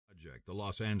like the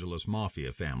Los Angeles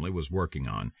Mafia family was working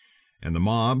on, and the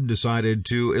mob decided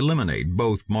to eliminate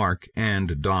both Mark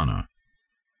and Donna.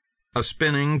 A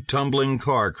spinning, tumbling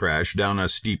car crash down a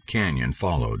steep canyon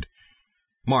followed.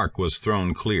 Mark was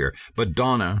thrown clear, but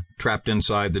Donna, trapped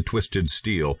inside the twisted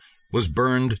steel, was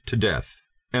burned to death,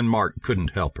 and Mark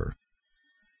couldn't help her.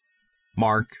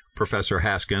 Mark, Professor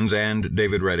Haskins, and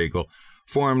David Red Eagle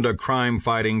formed a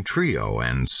crime-fighting trio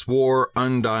and swore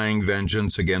undying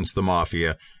vengeance against the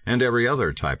mafia and every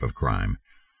other type of crime.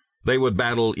 They would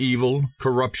battle evil,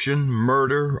 corruption,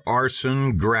 murder,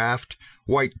 arson, graft,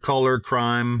 white-collar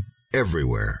crime,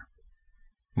 everywhere.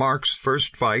 Mark's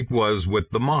first fight was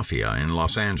with the mafia in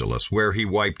Los Angeles, where he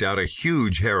wiped out a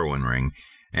huge heroin ring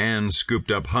and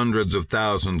scooped up hundreds of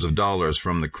thousands of dollars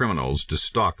from the criminals to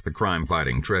stock the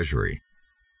crime-fighting treasury.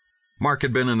 Mark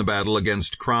had been in the battle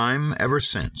against crime ever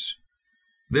since.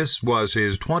 This was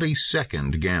his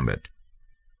 22nd gambit.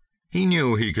 He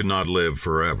knew he could not live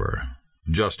forever,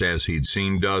 just as he'd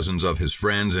seen dozens of his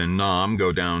friends in Nam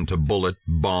go down to bullet,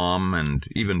 bomb, and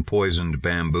even poisoned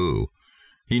bamboo.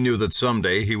 He knew that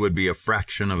someday he would be a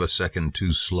fraction of a second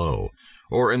too slow,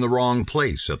 or in the wrong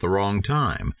place at the wrong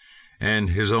time, and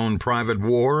his own private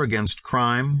war against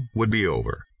crime would be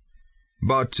over.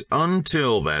 But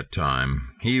until that time,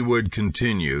 he would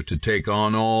continue to take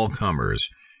on all comers,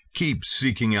 keep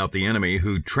seeking out the enemy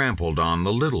who trampled on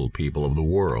the little people of the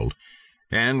world,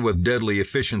 and with deadly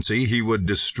efficiency he would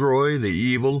destroy the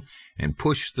evil and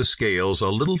push the scales a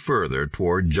little further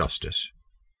toward justice.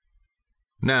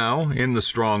 Now, in the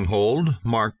stronghold,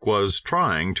 Mark was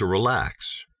trying to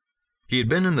relax. He had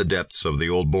been in the depths of the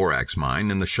old borax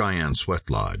mine in the Cheyenne Sweat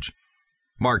Lodge.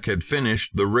 Mark had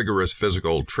finished the rigorous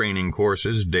physical training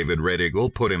courses David Red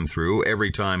Eagle put him through every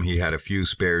time he had a few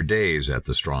spare days at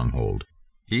the stronghold.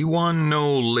 He won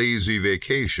no lazy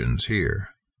vacations here.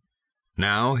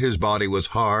 Now his body was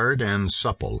hard and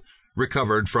supple,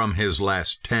 recovered from his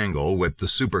last tangle with the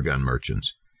supergun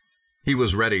merchants. He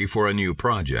was ready for a new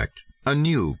project, a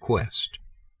new quest.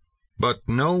 But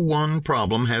no one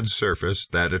problem had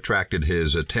surfaced that attracted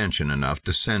his attention enough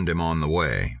to send him on the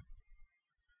way.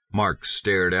 Mark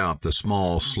stared out the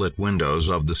small slit windows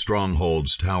of the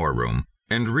stronghold's tower room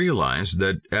and realized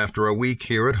that after a week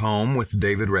here at home with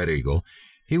David Red Eagle,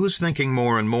 he was thinking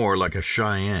more and more like a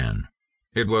Cheyenne.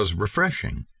 It was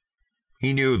refreshing.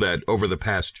 He knew that over the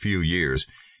past few years,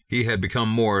 he had become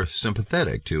more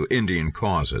sympathetic to Indian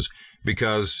causes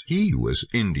because he was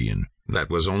Indian. That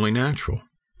was only natural.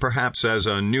 Perhaps as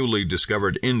a newly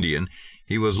discovered Indian,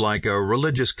 he was like a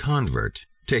religious convert,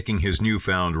 taking his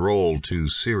newfound role too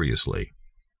seriously.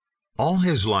 All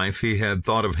his life he had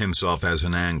thought of himself as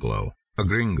an Anglo, a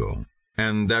gringo,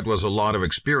 and that was a lot of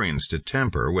experience to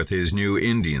temper with his new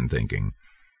Indian thinking.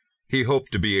 He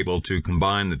hoped to be able to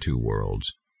combine the two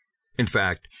worlds. In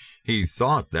fact, he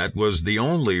thought that was the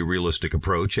only realistic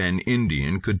approach an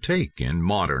Indian could take in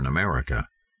modern America.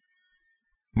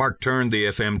 Mark turned the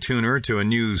FM tuner to a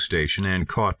news station and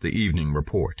caught the evening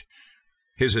report.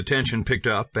 His attention picked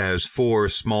up as 4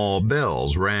 small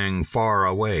bells rang far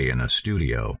away in a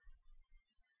studio.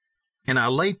 In a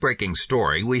late-breaking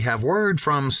story, we have word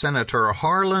from Senator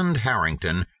Harland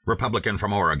Harrington, Republican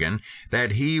from Oregon,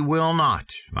 that he will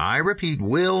not, I repeat,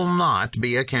 will not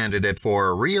be a candidate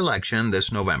for re-election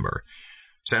this November.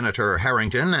 Senator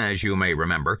Harrington, as you may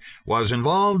remember, was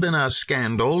involved in a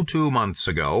scandal 2 months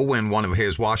ago when one of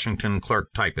his Washington clerk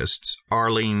typists,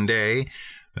 Arlene Day,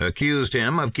 accused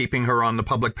him of keeping her on the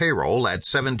public payroll at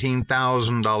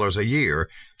 $17,000 a year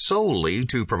solely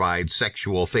to provide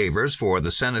sexual favors for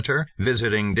the senator,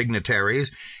 visiting dignitaries,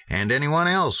 and anyone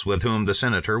else with whom the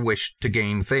senator wished to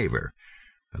gain favor.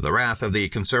 The wrath of the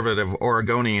conservative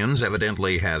Oregonians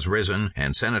evidently has risen,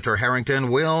 and Senator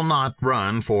Harrington will not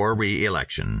run for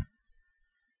re-election.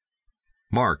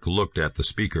 Mark looked at the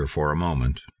speaker for a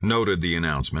moment, noted the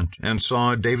announcement, and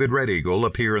saw David Red Eagle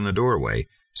appear in the doorway,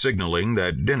 signaling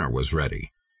that dinner was ready.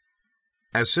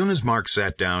 As soon as Mark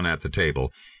sat down at the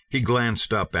table, he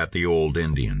glanced up at the old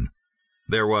Indian.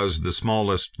 There was the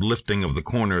smallest lifting of the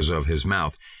corners of his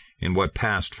mouth in what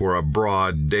passed for a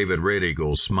broad David Red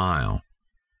Eagle smile.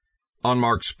 On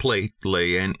Mark's plate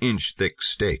lay an inch-thick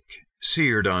steak,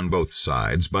 seared on both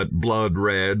sides, but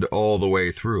blood-red all the way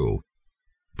through.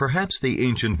 Perhaps the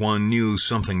Ancient One knew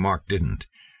something Mark didn't.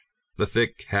 The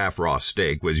thick, half-raw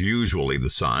steak was usually the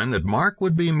sign that Mark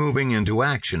would be moving into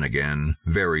action again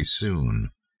very soon.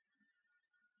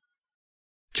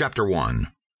 Chapter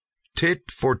 1.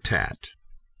 Tit for Tat.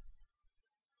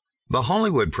 The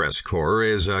Hollywood press corps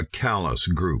is a callous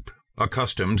group,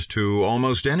 accustomed to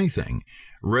almost anything,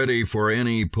 ready for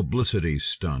any publicity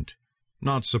stunt,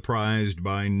 not surprised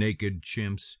by naked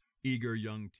chimps, eager young